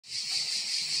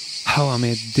how I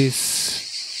made this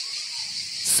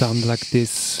sound like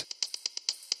this.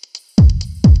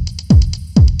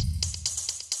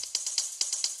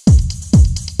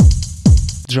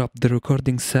 Drop the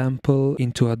recording sample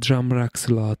into a drum rack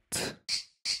slot.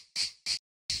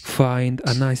 Find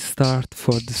a nice start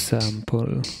for the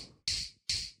sample.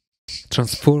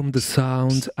 Transform the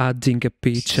sound, adding a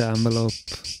pitch envelope.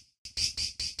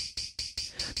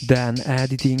 Then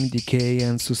editing, decay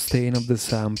and sustain of the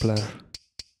sampler.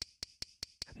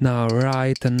 Now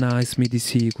write a nice MIDI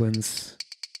sequence.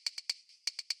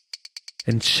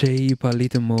 And shape a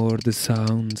little more the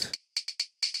sound.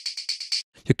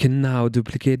 You can now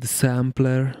duplicate the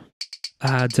sampler,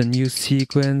 add a new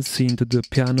sequence into the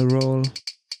piano roll,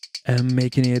 and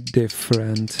making it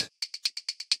different.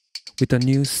 With a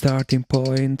new starting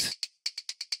point,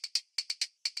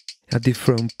 a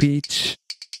different pitch,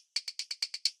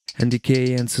 and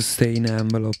decay and sustain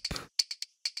envelope.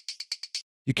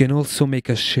 You can also make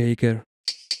a shaker.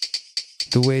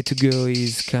 The way to go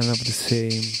is kind of the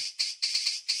same.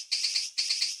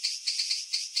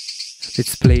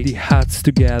 Let's play the hats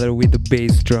together with the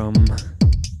bass drum.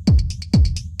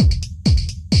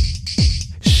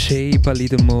 Shape a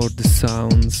little more the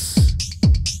sounds.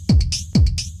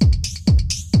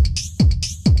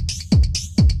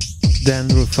 Then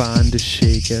refine the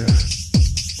shaker.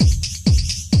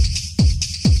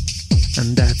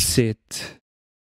 And that's it.